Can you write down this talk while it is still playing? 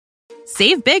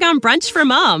Save big on brunch for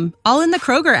mom, all in the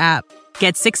Kroger app.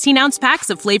 Get 16-ounce packs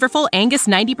of flavorful Angus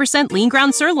 90% lean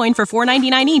ground sirloin for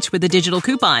 $4.99 each with a digital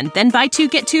coupon. Then buy 2,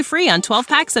 get 2 free on 12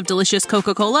 packs of delicious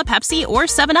Coca-Cola, Pepsi, or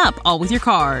 7-Up, all with your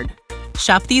card.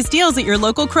 Shop these deals at your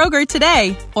local Kroger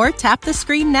today, or tap the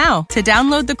screen now to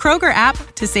download the Kroger app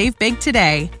to save big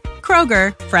today.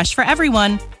 Kroger, fresh for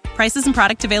everyone. Prices and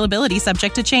product availability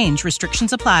subject to change.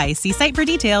 Restrictions apply. See site for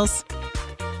details.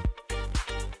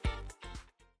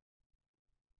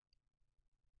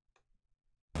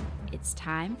 It's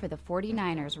time for the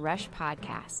 49ers Rush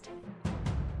Podcast.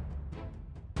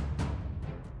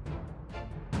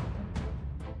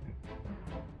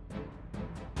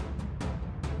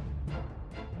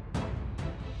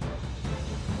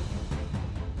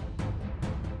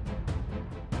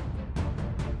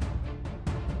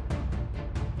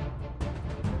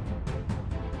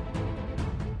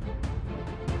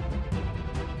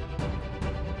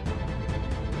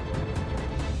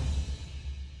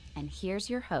 And here's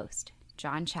your host,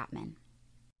 John Chapman.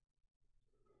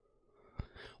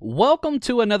 Welcome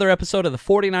to another episode of the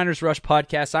 49ers Rush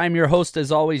Podcast. I'm your host,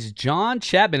 as always, John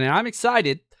Chapman, and I'm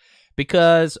excited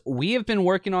because we have been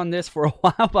working on this for a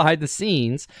while behind the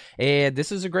scenes, and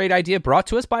this is a great idea brought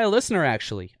to us by a listener,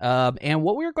 actually. And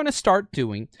what we're going to start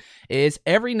doing is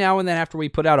every now and then after we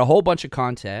put out a whole bunch of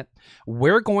content,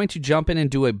 we're going to jump in and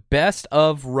do a Best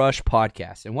of Rush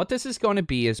podcast. And what this is going to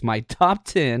be is my top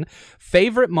 10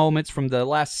 favorite moments from the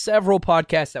last several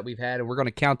podcasts that we've had, and we're going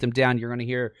to count them down. You're going to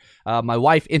hear my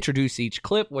wife introduce each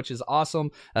clip, which is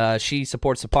awesome. She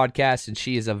supports the podcast, and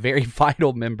she is a very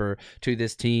vital member to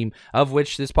this team, of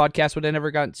which this podcast would have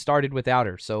never gotten started without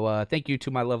her. So thank you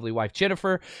to my lovely wife,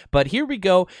 Jennifer. But here we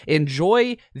go.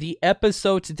 Enjoy the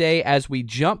episode today as we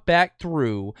jump back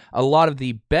through a lot of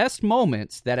the best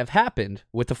moments that have happened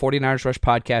with the 49ers Rush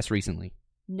podcast recently.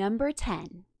 Number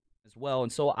 10. As well.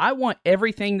 And so I want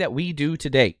everything that we do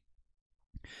today.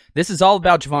 This is all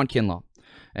about Javon Kinlaw.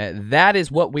 That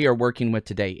is what we are working with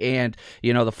today. And,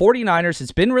 you know, the 49ers,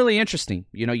 it's been really interesting.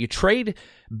 You know, you trade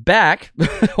back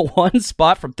one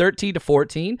spot from 13 to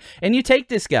 14, and you take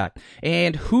this guy.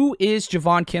 And who is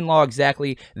Javon Kinlaw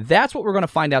exactly? That's what we're going to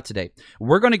find out today.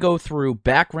 We're going to go through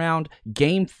background,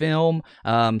 game film,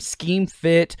 scheme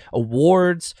fit,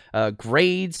 awards,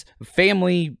 grades,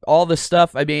 family, all this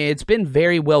stuff. I mean, it's been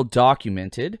very well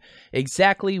documented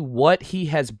exactly what he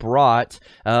has brought,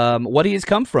 what he has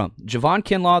come from. Javon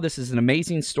Kinlaw, this is an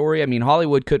amazing story. I mean,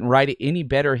 Hollywood couldn't write it any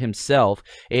better himself.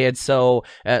 And so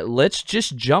let's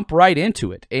just jump right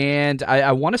into it. And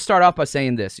I want to start off by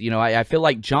saying this. You know, I feel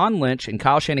like John Lynch and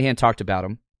Kyle Shanahan talked about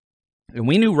him, and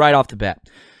we knew right off the bat.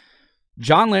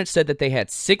 John Lynch said that they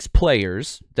had 6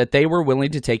 players that they were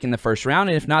willing to take in the first round,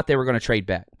 and if not, they were going to trade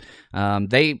back.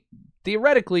 They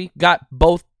theoretically got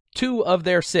both 2 of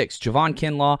their 6, Javon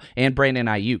Kinlaw and Brandon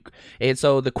Aiyuk. And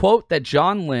so the quote that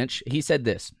John Lynch, he said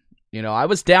this. You know, I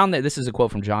was down there. This is a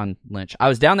quote from John Lynch. I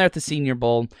was down there at the Senior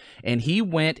Bowl, and he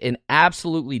went and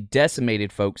absolutely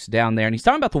decimated folks down there. And he's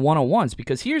talking about the one-on-ones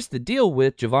because here's the deal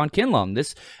with Javon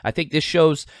Kinlaw. I think this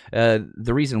shows the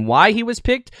reason why he was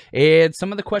picked and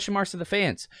some of the question marks of the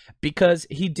fans, because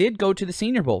he did go to the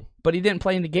Senior Bowl, but he didn't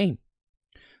play in the game.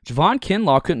 Javon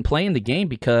Kinlaw couldn't play in the game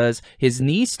because his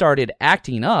knee started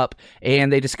acting up,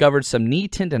 and they discovered some knee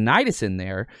tendonitis in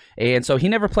there, and so he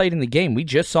never played in the game. We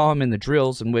just saw him in the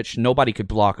drills in which nobody could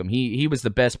block him. He was the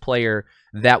best player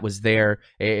that was there.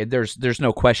 There's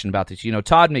no question about this. You know,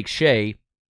 Todd McShay,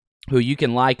 who you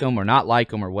can like him or not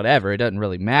like him or whatever, it doesn't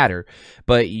really matter.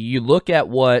 But you look at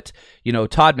what, you know,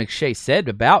 Todd McShay said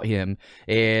about him,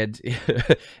 and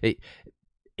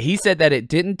he said that it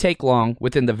didn't take long.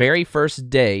 Within the very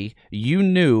first day, you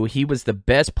knew he was the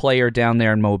best player down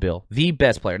there in Mobile. The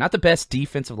best player. Not the best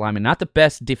defensive lineman, not the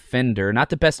best defender, not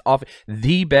the best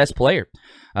the best player.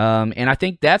 And I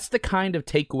think that's the kind of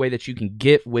takeaway that you can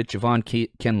get with Javon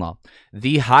Kinlaw.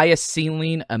 The highest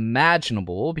ceiling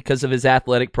imaginable because of his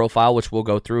athletic profile, which we'll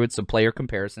go through in some player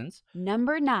comparisons.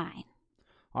 Number 9.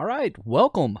 All right,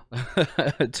 welcome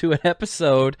to an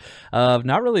episode of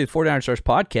not really the 49ers Rush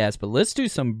podcast, but let's do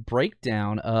some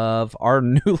breakdown of our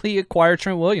newly acquired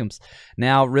Trent Williams.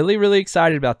 Now, really, really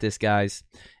excited about this, guys.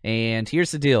 And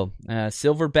here's the deal.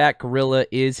 Silverback Gorilla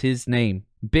is his name.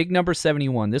 Big number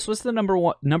 71. This was the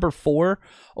number 4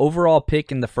 overall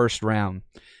pick in the first round.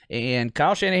 And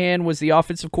Kyle Shanahan was the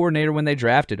offensive coordinator when they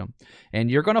drafted him.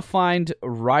 And you're going to find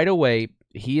right away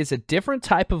he is a different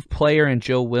type of player in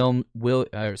Joe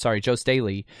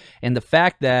Staley, and the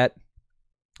fact that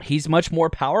He's much more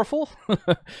powerful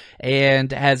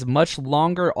and has much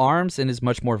longer arms and is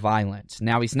much more violent.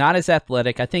 Now, he's not as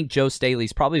athletic. I think Joe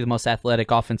Staley's probably the most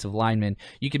athletic offensive lineman.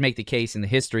 You can make the case in the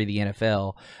history of the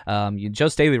NFL. Joe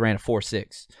Staley ran a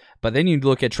 4.6. But then you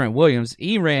look at Trent Williams.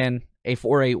 He ran a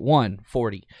 4.81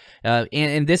 40.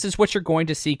 And this is what you're going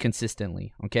to see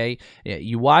consistently, okay?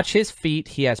 You watch his feet.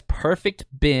 He has perfect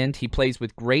bend. He plays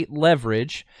with great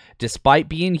leverage despite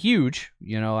being huge.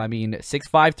 6'5",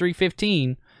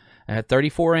 315,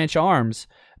 34-inch arms.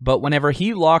 But whenever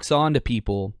he locks on to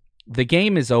people, the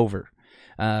game is over.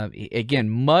 Again,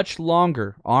 much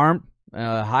longer arm,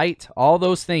 height, all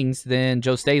those things than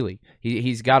Joe Staley.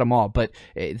 He's got them all. But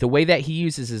the way that he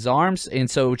uses his arms, and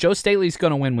so Joe Staley's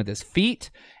going to win with his feet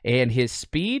and his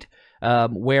speed,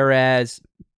 whereas,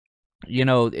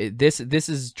 this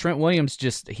is Trent Williams.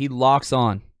 He locks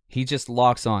on. He just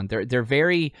locks on. They're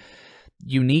very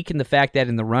unique in the fact that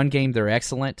in the run game they're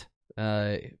excellent,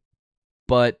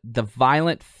 but the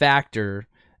violent factor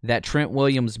that Trent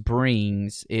Williams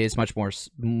brings is much more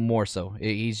so.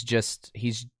 It's just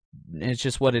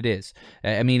what it is.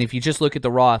 I mean, if you just look at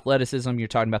the raw athleticism, you're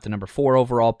talking about the number 4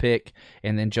 overall pick,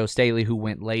 and then Joe Staley, who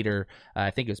went later,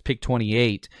 I think it was pick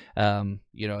 28.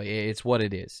 It's what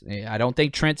it is. I don't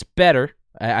think Trent's better.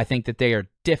 I think that they are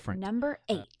different. Number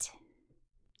 8.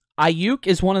 Aiyuk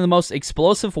is one of the most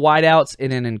explosive wideouts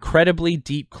in an incredibly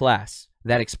deep class.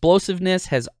 That explosiveness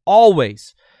has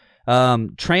always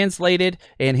translated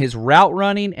in his route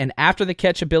running and after the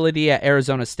catch ability at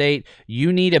Arizona State.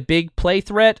 You need a big play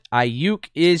threat. Aiyuk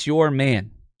is your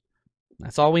man.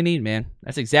 That's all we need, man.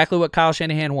 That's exactly what Kyle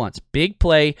Shanahan wants. Big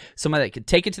play, somebody that can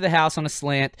take it to the house on a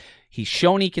slant. He's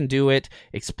shown he can do it.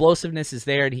 Explosiveness is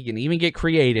there, and he can even get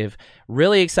creative.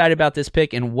 Really excited about this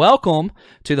pick, and welcome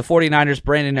to the 49ers,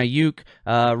 Brandon Aiyuk.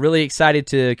 Really excited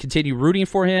to continue rooting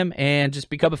for him and just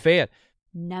become a fan.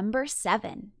 Number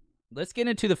 7. Let's get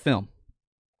into the film.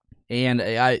 And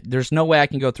there's no way I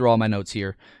can go through all my notes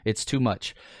here. It's too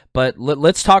much. But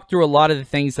let's talk through a lot of the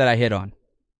things that I hit on.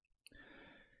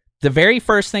 The very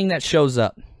first thing that shows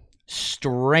up,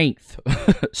 strength.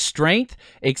 Strength,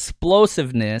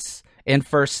 explosiveness, and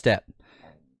first step.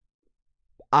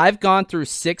 I've gone through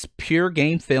 6 pure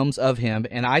game films of him,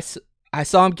 and I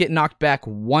saw him get knocked back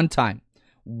once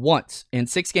in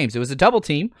 6 games. It was a double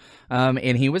team,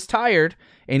 and he was tired,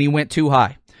 and he went too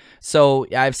high. So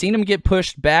I've seen him get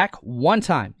pushed back one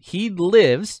time. He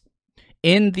lives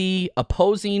in the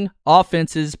opposing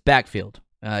offense's backfield.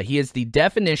 He is the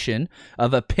definition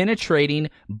of a penetrating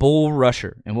bull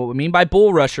rusher. And what we mean by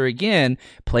bull rusher, again,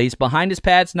 plays behind his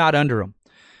pads, not under them.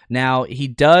 Now, he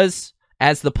does,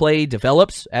 as the play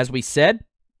develops, as we said,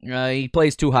 he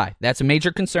plays too high. That's a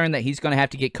major concern that he's going to have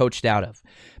to get coached out of.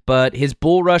 But his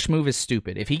bull rush move is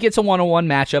stupid. If he gets a one-on-one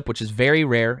matchup, which is very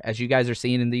rare, as you guys are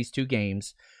seeing in these 2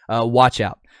 games, watch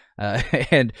out.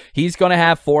 And he's going to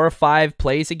have 4 or 5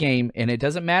 plays a game, and it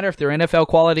doesn't matter if they're NFL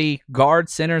quality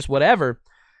guards, centers, whatever.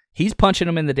 He's punching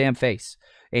them in the damn face.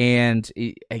 And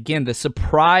again, the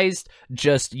surprised,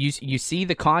 just you see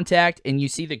the contact and you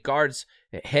see the guard's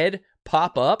head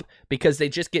pop up because they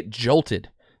just get jolted.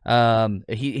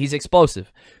 He's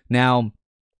explosive. Now,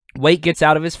 weight gets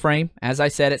out of his frame. As I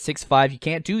said, at 6'5", you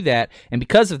can't do that. And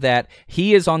because of that,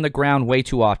 he is on the ground way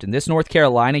too often. This North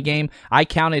Carolina game, I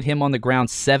counted him on the ground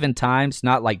 7 times,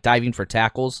 not like diving for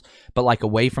tackles, but like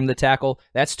away from the tackle.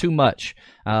 That's too much.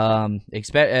 You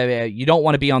don't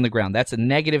want to be on the ground. That's a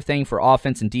negative thing for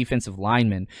offense and defensive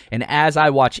linemen. And as I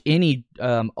watch any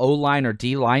O-line or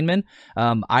D lineman,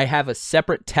 I have a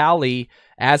separate tally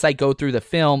as I go through the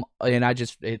film, and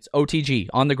it's OTG,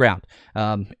 on the ground.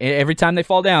 Every time they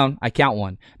fall down, I count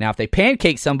 1. Now, if they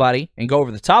pancake somebody and go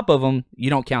over the top of them,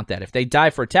 you don't count that. If they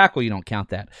dive for a tackle, you don't count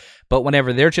that. But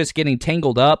whenever they're just getting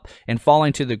tangled up and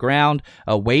falling to the ground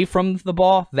away from the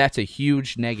ball, that's a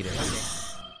huge negative.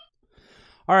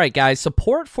 All right, guys,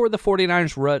 support for the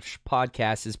 49ers Rush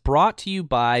podcast is brought to you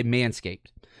by Manscaped.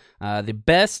 The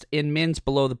best in men's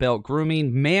below-the-belt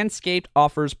grooming, Manscaped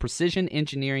offers precision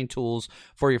engineering tools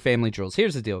for your family jewels.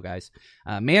 Here's the deal, guys.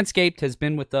 Manscaped has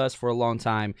been with us for a long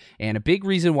time, and a big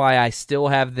reason why I still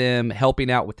have them helping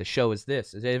out with the show is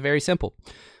this. It's very simple.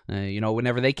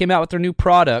 Whenever they came out with their new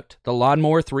product, the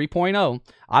Lawnmower 3.0,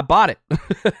 I bought it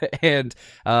and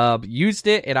used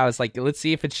it, and I was like, let's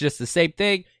see if it's just the same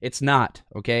thing. It's not,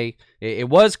 okay? It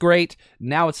was great.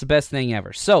 Now it's the best thing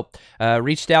ever. So,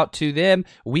 reached out to them.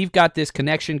 We've got this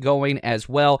connection going as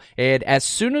well, and as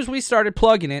soon as we started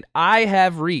plugging it, I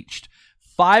have reached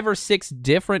 5 or 6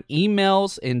 different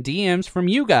emails and DMs from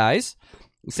you guys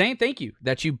saying thank you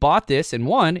that you bought this, and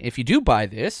 1, if you do buy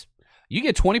this, you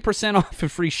get 20% off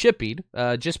and free shipping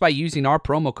just by using our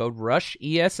promo code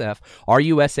RUSHESF,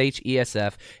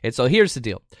 RUSHESF. And so here's the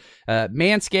deal.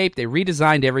 Manscaped, they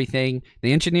redesigned everything.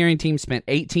 The engineering team spent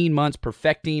 18 months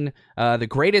perfecting the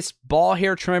greatest ball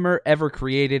hair trimmer ever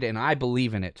created, and I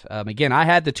believe in it. Again, I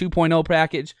had the 2.0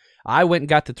 package. I went and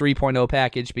got the 3.0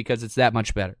 package because it's that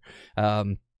much better.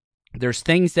 There's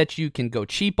things that you can go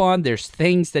cheap on. There's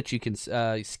things that you can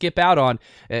skip out on.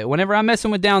 Whenever I'm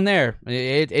messing with down there,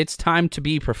 it's time to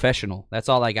be professional. That's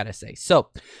all I got to say.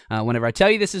 So whenever I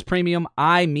tell you this is premium,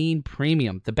 I mean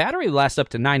premium. The battery lasts up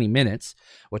to 90 minutes,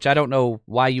 which I don't know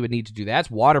why you would need to do that.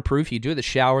 It's waterproof. You do it in the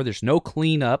shower. There's no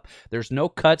cleanup. There's no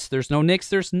cuts. There's no nicks.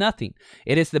 There's nothing.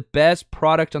 It is the best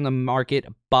product on the market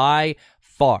by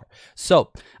far.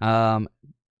 So,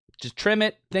 just trim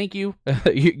it. Thank you.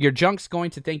 Your junk's going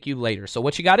to thank you later. So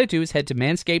what you got to do is head to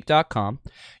manscaped.com.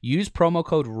 Use promo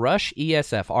code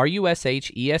RUSHESF,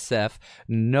 RUSHESF,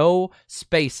 no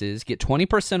spaces. Get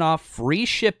 20% off, free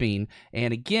shipping.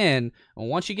 And again,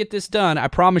 once you get this done, I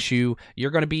promise you, you're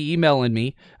going to be emailing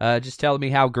me, just telling me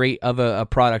how great of a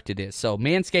product it is. So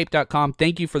manscaped.com,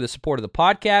 thank you for the support of the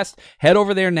podcast. Head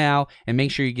over there now and make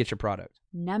sure you get your product.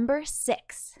 Number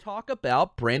 6. Talk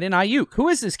about Brandon Aiyuk. Who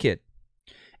is this kid?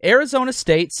 Arizona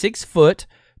State, 6 foot,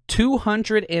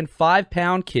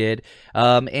 205-pound kid.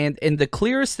 And the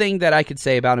clearest thing that I could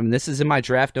say about him, this is in my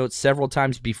draft notes several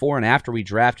times before and after we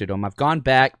drafted him. I've gone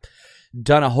back,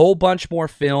 done a whole bunch more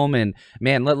film, and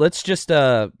man, let's just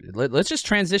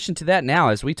transition to that now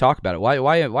as we talk about it.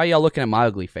 Why y'all looking at my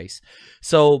ugly face?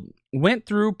 So went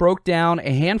through, broke down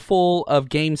a handful of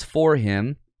games for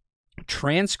him.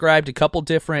 Transcribed a couple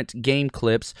different game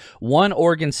clips, one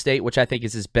Oregon State, which I think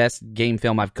is his best game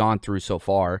film I've gone through so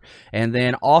far, and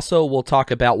then also we'll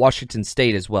talk about Washington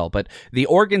State as well. But the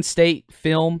Oregon State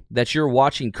film that you're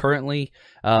watching currently,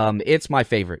 it's my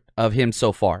favorite of him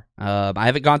so far. I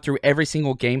haven't gone through every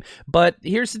single game, but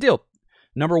here's the deal.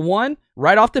 Number one,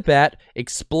 right off the bat,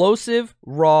 explosive,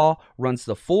 raw, runs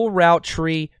the full route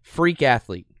tree, freak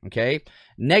athlete, okay?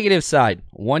 Negative side,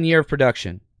 1 year of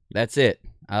production. That's it.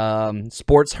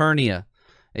 Sports hernia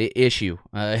issue,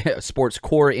 sports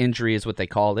core injury is what they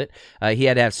called it. He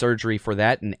had to have surgery for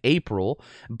that in April,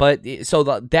 but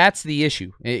that's the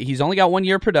issue. He's only got 1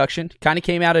 year of production, kind of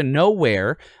came out of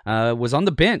nowhere, was on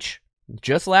the bench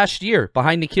just last year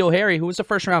behind N'Keal Harry, who was a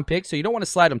first-round pick, so you don't want to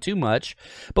slide him too much.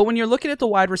 But when you're looking at the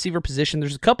wide receiver position,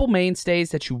 there's a couple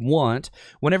mainstays that you want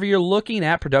whenever you're looking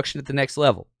at production at the next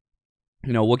level.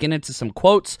 You know, we'll get into some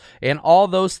quotes and all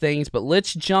those things, but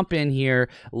let's jump in here.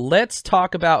 Let's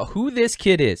talk about who this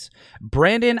kid is.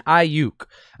 Brandon Aiyuk.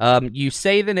 You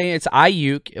say the name, it's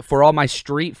Aiyuk for all my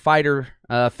Street Fighter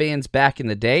fans back in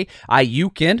the day.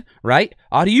 Aiyukin, right?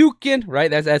 Aiyukin, right?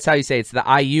 That's how you say it. It's the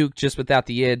Aiyuk, just without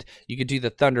the id. You could do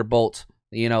the Thunderbolt,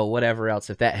 you know, whatever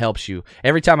else, if that helps you.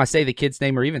 Every time I say the kid's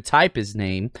name or even type his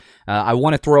name, I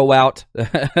want to throw out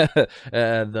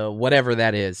the whatever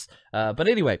that is. But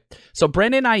anyway, so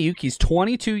Brandon Aiyuk, he's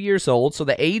 22 years old, so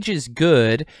the age is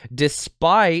good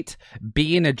despite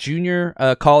being a junior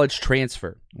college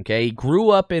transfer. Okay, he grew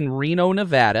up in Reno,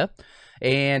 Nevada,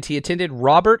 and he attended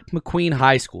Robert McQueen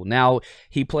High School. Now,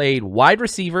 he played wide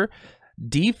receiver,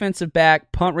 defensive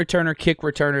back, punt returner, kick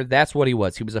returner. That's what he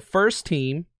was. He was a first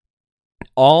team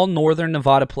all Northern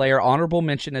Nevada player, honorable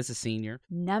mention as a senior.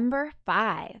 Number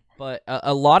 5. But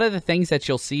a lot of the things that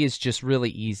you'll see is just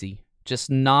really easy. Just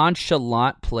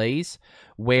nonchalant plays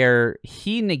where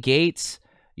he negates,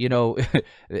 you know,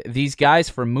 these guys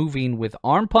from moving with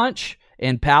arm punch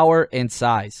and power and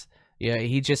size. Yeah,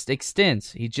 he just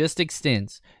extends.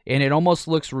 And it almost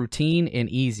looks routine and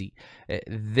easy.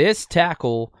 This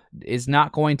tackle is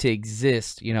not going to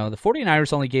exist. You know, the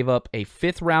 49ers only gave up a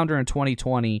 5th rounder in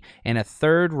 2020 and a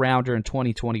 3rd rounder in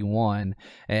 2021.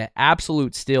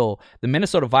 Absolute steal. The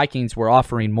Minnesota Vikings were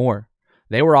offering more.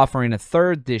 They were offering a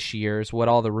 3rd this year is what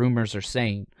all the rumors are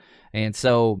saying. And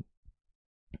so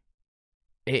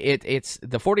it's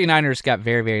the 49ers got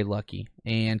very, very lucky.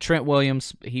 And Trent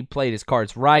Williams, he played his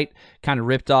cards right, kind of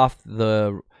ripped off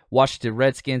the Washington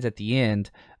Redskins at the end.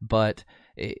 But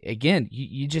again,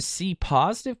 you just see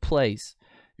positive plays.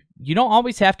 You don't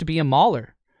always have to be a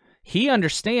mauler. He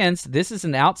understands this is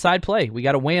an outside play. We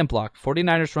got a wham block.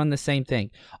 49ers run the same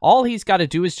thing. All he's got to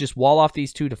do is just wall off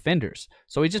these two defenders.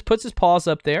 So he just puts his paws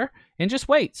up there and just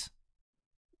waits.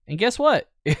 And guess what?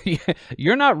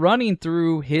 You're not running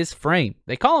through his frame.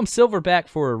 They call him Silverback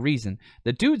for a reason.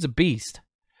 The dude's a beast.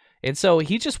 And so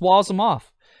he just walls them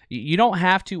off. You don't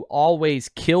have to always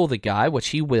kill the guy, which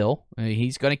he will.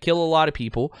 He's going to kill a lot of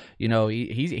people. You know,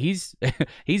 he's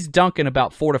he's dunking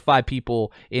about 4 to 5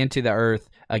 people into the earth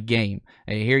a game.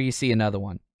 And here you see another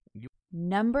one.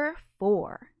 Number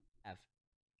 4.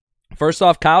 First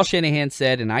off, Kyle Shanahan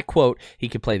said, and I quote, he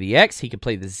can play the X, he can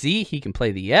play the Z, he can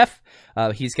play the F.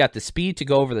 He's got the speed to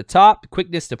go over the top, the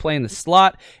quickness to play in the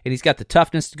slot, and he's got the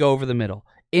toughness to go over the middle.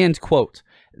 End quote.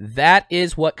 That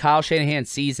is what Kyle Shanahan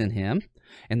sees in him.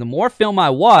 And the more film I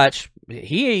watch,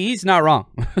 he's not wrong.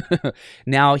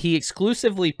 Now, he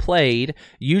exclusively played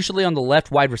usually on the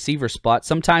left wide receiver spot.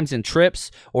 Sometimes in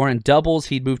trips or in doubles,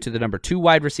 he'd move to the number 2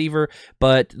 wide receiver.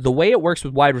 But the way it works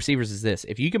with wide receivers is this.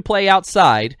 If you can play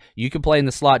outside, you can play in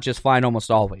the slot just fine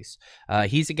almost always.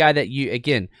 He's a guy that you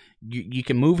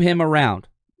can move him around.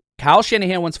 Kyle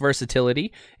Shanahan wants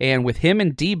versatility, and with him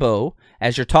and Debo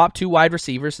as your top 2 wide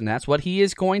receivers, and that's what he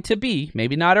is going to be,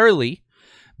 maybe not early,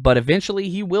 but eventually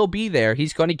he will be there.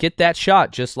 He's going to get that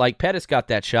shot, just like Pettis got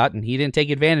that shot, and he didn't take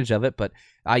advantage of it, but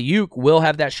Ayuk will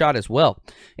have that shot as well.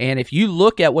 And if you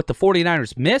look at what the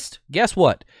 49ers missed, guess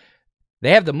what?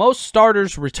 They have the most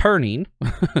starters returning.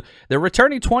 They're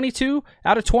returning 22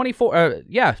 out of 24.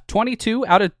 22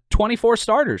 out of 24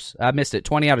 starters. I missed it.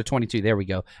 20 out of 22. There we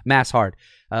go. Math's hard.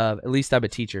 At least I'm a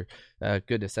teacher.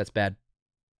 Goodness, that's bad.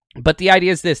 But the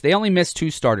idea is this. They only missed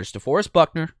 2 starters, DeForest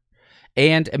Buckner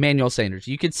and Emmanuel Sanders.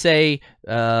 You could say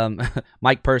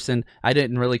Mike Person. I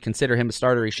didn't really consider him a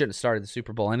starter. He shouldn't have started the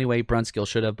Super Bowl anyway. Brunskill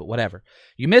should have, but whatever.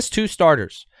 You missed 2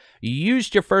 starters. You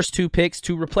used your first 2 picks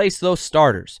to replace those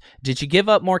starters. Did you give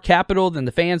up more capital than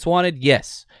the fans wanted?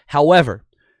 Yes. However,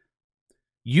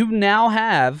 you now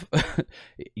have,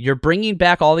 you're bringing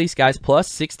back all these guys, plus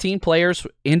 16 players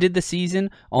ended the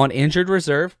season on injured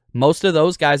reserve. Most of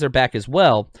those guys are back as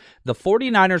well. The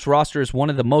 49ers roster is one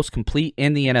of the most complete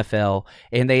in the NFL,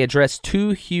 and they address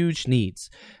 2 huge needs.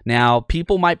 Now,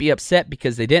 people might be upset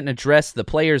because they didn't address the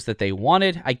players that they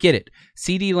wanted. I get it.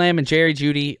 CeeDee Lamb and Jerry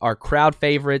Jeudy are crowd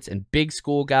favorites and big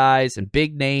school guys and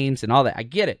big names and all that. I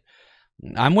get it.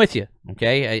 I'm with you,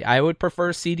 okay? I would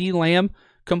prefer CeeDee Lamb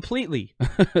completely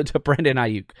to Brandon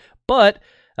Ayuk. But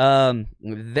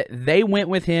they went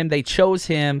with him. They chose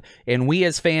him. And we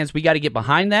as fans, we got to get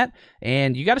behind that.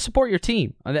 And you got to support your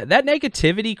team. That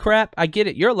negativity crap, I get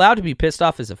it. You're allowed to be pissed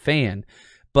off as a fan.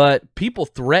 But people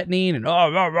threatening and,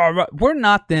 we're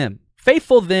not them.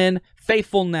 Faithful then,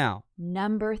 faithful now.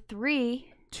 Number 3.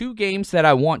 2 games that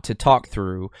I want to talk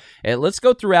through. Let's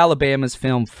go through Alabama's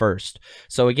film first.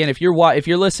 So again, if you're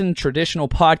listening to traditional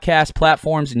podcast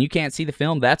platforms and you can't see the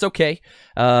film, that's okay.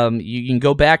 You can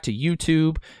go back to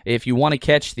YouTube if you want to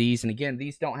catch these. And again,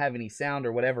 these don't have any sound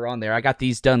or whatever on there. I got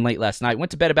these done late last night.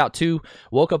 Went to bed about 2,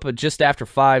 woke up just after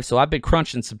 5. So I've been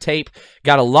crunching some tape.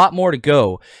 Got a lot more to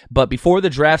go. But before the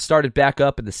draft started back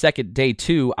up in the second day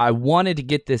 2, I wanted to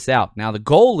get this out. Now the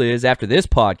goal is, after this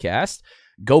podcast,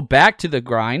 go back to the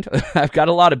grind. I've got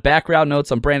a lot of background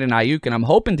notes on Brandon Ayuk, and I'm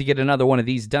hoping to get another one of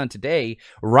these done today,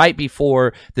 right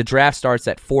before the draft starts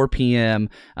at 4 p.m.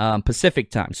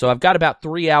 Pacific time. So I've got about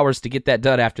 3 hours to get that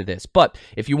done after this. But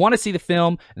if you want to see the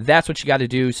film, that's what you got to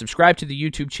do. Subscribe to the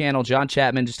YouTube channel, John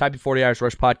Chapman. Just type in 40 Hours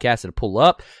Rush Podcast. It'll pull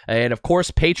up. And of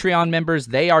course, Patreon members,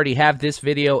 they already have this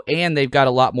video, and they've got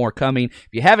a lot more coming. If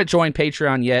you haven't joined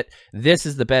Patreon yet, this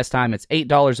is the best time. It's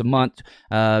 $8 a month.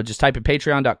 Just type in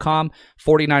patreon.com,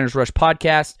 49ers Rush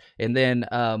Podcast, and then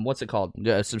what's it called?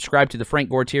 Subscribe to the Frank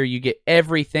Gore tier. You get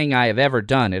everything I have ever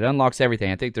done. It unlocks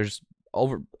everything. I think there's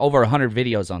over 100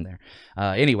 videos on there.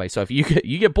 Anyway, so if you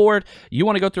get bored, you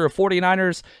want to go through a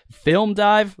 49ers film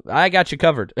dive, I got you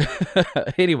covered.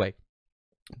 Anyway,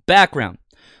 background.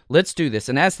 Let's do this.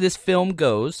 And as this film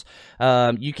goes,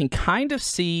 you can kind of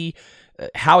see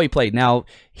how he played. Now,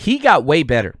 he got way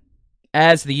better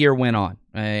as the year went on.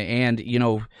 And,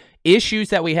 issues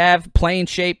that we have, playing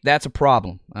shape, that's a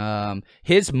problem.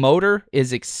 His motor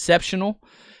is exceptional.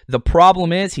 The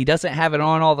problem is he doesn't have it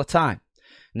on all the time.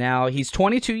 Now, he's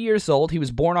 22 years old. He was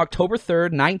born October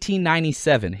 3rd,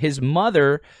 1997. His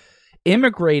mother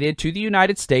immigrated to the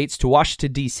United States, to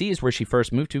Washington, D.C. is where she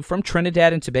first moved to, from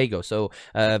Trinidad and Tobago. So,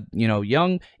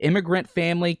 young immigrant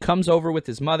family comes over with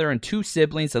his mother and 2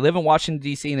 siblings. They live in Washington,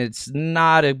 D.C., and it's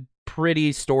not a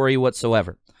pretty story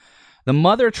whatsoever. The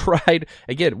mother tried,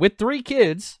 again, with 3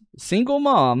 kids, single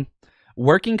mom,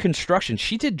 working construction.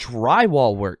 She did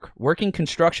drywall work, working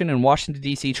construction in Washington,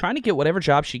 D.C., trying to get whatever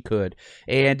job she could,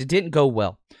 and it didn't go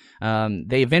well.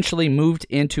 They eventually moved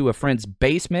into a friend's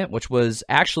basement, which was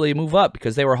actually a move up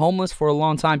because they were homeless for a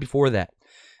long time before that.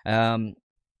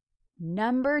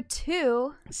 Number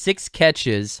 2. 6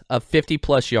 catches of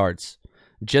 50-plus yards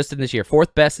just in this year.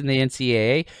 4th best in the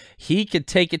NCAA. He could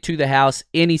take it to the house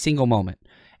any single moment.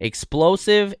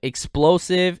 Explosive.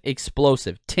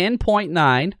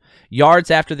 10.9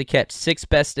 yards after the catch. 6th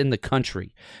best in the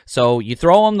country. So you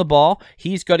throw him the ball,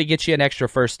 he's going to get you an extra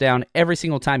first down every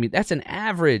single time. That's an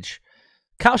average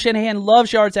Kyle Shanahan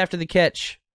loves yards after the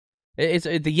catch. It's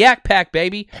the Yak Pack,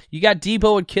 baby. You got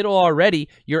Debo and Kittle already.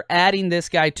 You're adding this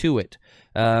guy to it.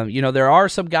 There are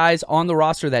some guys on the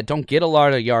roster that don't get a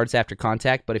lot of yards after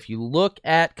contact, but if you look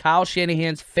at Kyle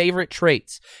Shanahan's favorite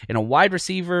traits in a wide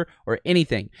receiver or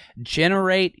anything,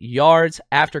 generate yards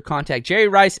after contact. Jerry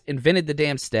Rice invented the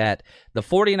damn stat. The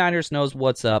 49ers knows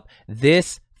what's up.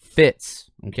 This fits,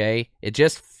 okay? It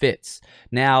just fits.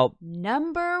 Now,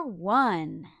 number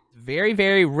 1. Very,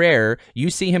 very rare you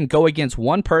see him go against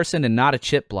one person and not a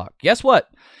chip block. Guess what?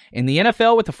 In the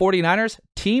NFL with the 49ers,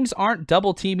 teams aren't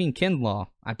double-teaming Kinlaw.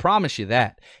 I promise you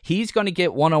that. He's going to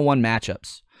get one-on-one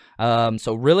matchups.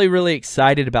 So really, really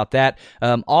excited about that.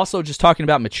 Also, just talking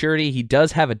about maturity, he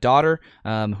does have a daughter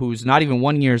who's not even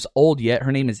 1 year old yet.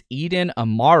 Her name is Eden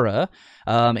Amara.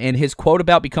 And his quote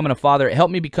about becoming a father, it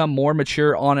helped me become more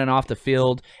mature on and off the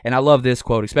field. And I love this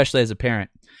quote, especially as a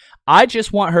parent. I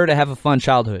just want her to have a fun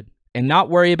childhood and not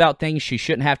worry about things she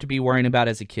shouldn't have to be worrying about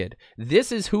as a kid.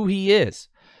 This is who he is.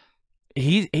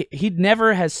 He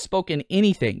never has spoken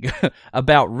anything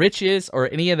about riches or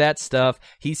any of that stuff.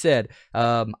 He said,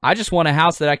 I just want a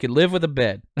house that I could live with a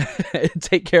bed and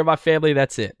take care of my family.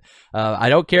 That's it. I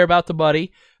don't care about the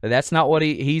money. That's not what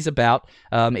he's about.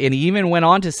 And he even went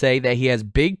on to say that he has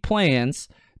big plans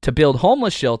to build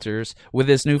homeless shelters with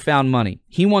his newfound money.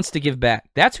 He wants to give back.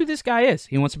 That's who this guy is.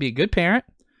 He wants to be a good parent.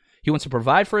 He wants to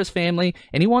provide for his family,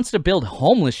 and he wants to build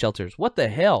homeless shelters. What the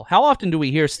hell? How often do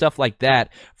we hear stuff like that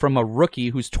from a rookie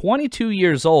who's 22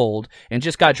 years old and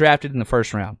just got drafted in the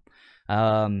first round?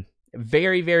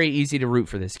 Very, very easy to root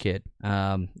for this kid.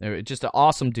 Just an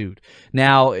awesome dude.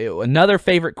 Now, another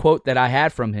favorite quote that I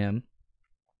had from him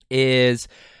is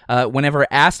whenever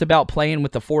asked about playing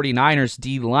with the 49ers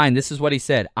D-line, this is what he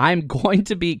said. I'm going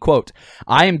to be, quote,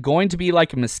 I am going to be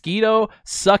like a mosquito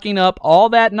sucking up all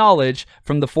that knowledge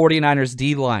from the 49ers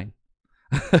D-line.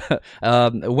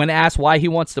 When asked why he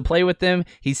wants to play with them,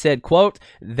 he said, quote,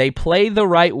 they play the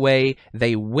right way,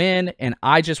 they win, and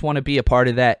I just want to be a part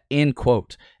of that, end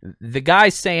quote. The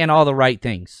guy's saying all the right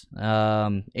things.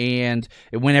 And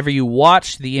whenever you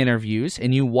watch the interviews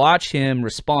and you watch him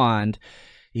respond,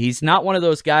 he's not one of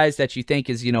those guys that you think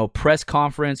is, press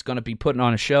conference, going to be putting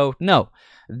on a show. No,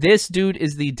 this dude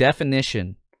is the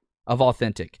definition of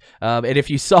authentic. And if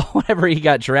you saw whenever he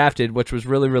got drafted, which was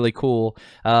really, really cool,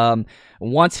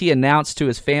 once he announced to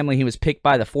his family he was picked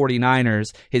by the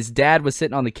 49ers, his dad was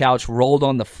sitting on the couch, rolled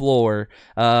on the floor.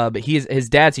 But his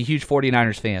dad's a huge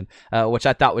 49ers fan, which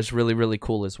I thought was really, really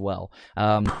cool as well.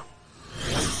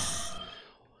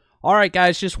 All right,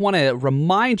 guys, just want to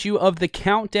remind you of the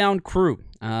Countdown Crew.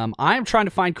 I'm trying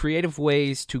to find creative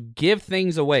ways to give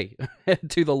things away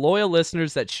to the loyal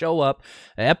listeners that show up,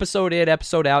 episode in,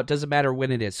 episode out, doesn't matter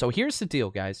when it is. So here's the deal,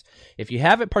 guys. If you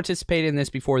haven't participated in this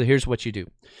before, here's what you do.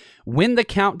 When the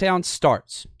countdown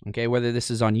starts, okay, whether this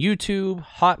is on YouTube,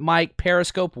 Hot Mic,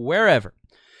 Periscope, wherever,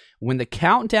 when the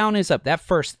countdown is up, that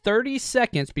first 30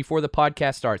 seconds before the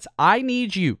podcast starts, I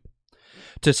need you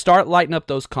to start lighting up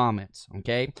those comments,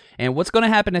 okay? And what's going to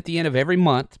happen at the end of every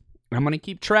month, I'm going to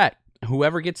keep track.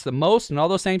 Whoever gets the most and all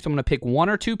those things, I'm going to pick one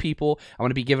or two people. I'm going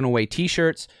to be giving away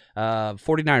t-shirts,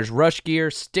 49ers Rush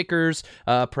gear, stickers,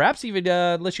 perhaps even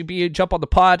let you jump on the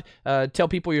pod, tell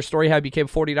people your story, how you became a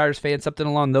 49ers fan, something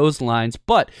along those lines.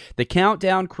 But the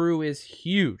Countdown Crew is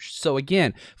huge. So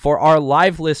again, for our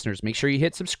live listeners, make sure you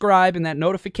hit subscribe and that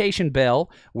notification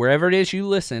bell wherever it is you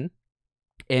listen.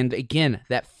 And again,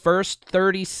 that first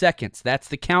 30 seconds, that's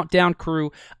the Countdown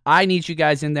Crew. I need you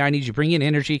guys in there. I need you to bring in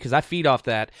energy because I feed off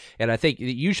that. And I think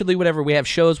usually whenever we have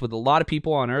shows with a lot of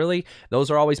people on early,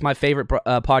 those are always my favorite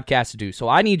podcasts to do. So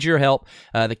I need your help.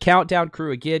 The Countdown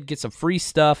Crew, again, get some free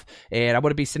stuff. And I'm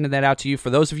going to be sending that out to you. For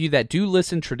those of you that do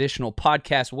listen traditional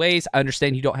podcast ways, I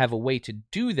understand you don't have a way to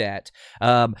do that.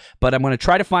 But I'm going to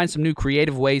try to find some new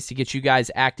creative ways to get you guys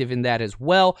active in that as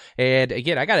well. And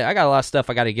again, I got a lot of stuff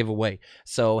I got to give away.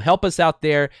 So help us out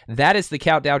there. That is the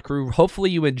Countdown Crew. Hopefully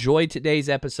you enjoyed today's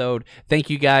episode. Thank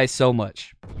you guys so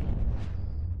much.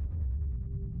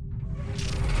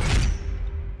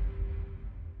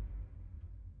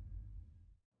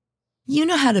 You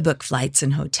know how to book flights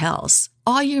and hotels.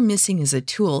 All you're missing is a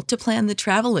tool to plan the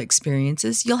travel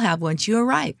experiences you'll have once you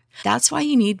arrive. That's why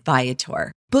you need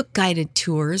Viator. Book guided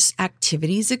tours,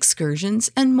 activities, excursions,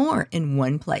 and more in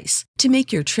one place to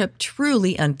make your trip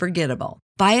truly unforgettable.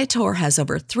 Viator has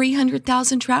over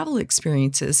 300,000 travel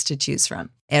experiences to choose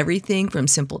from. Everything from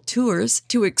simple tours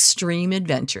to extreme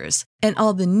adventures, and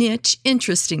all the niche,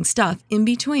 interesting stuff in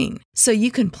between. So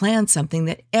you can plan something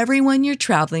that everyone you're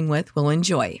traveling with will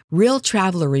enjoy. Real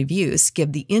traveler reviews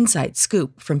give the inside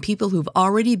scoop from people who've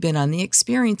already been on the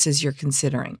experiences you're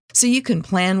considering. So you can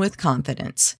plan with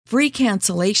confidence. Free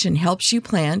cancellation helps you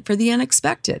plan for the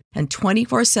unexpected. And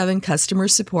 24/7 customer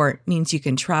support means you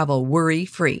can travel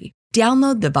worry-free.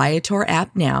 Download the Viator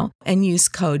app now and use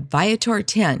code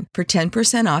Viator10 for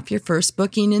 10% off your first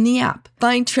booking in the app.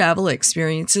 Find travel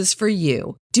experiences for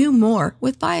you. Do more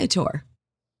with Viator.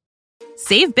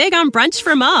 Save big on brunch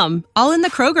for mom, all in the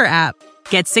Kroger app.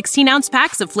 Get 16-ounce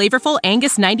packs of flavorful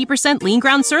Angus 90% lean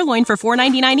ground sirloin for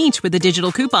 $4.99 each with a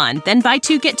digital coupon. Then buy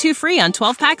 2, get 2 free on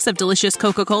 12 packs of delicious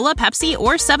Coca-Cola, Pepsi,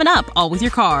 or 7-Up, all with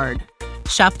your card.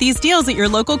 Shop these deals at your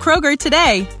local Kroger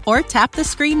today, or tap the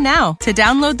screen now to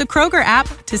download the Kroger app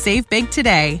to save big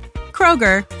today.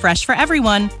 Kroger, fresh for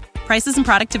everyone. Prices and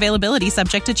product availability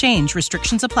subject to change.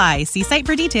 Restrictions apply. See site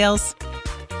for details.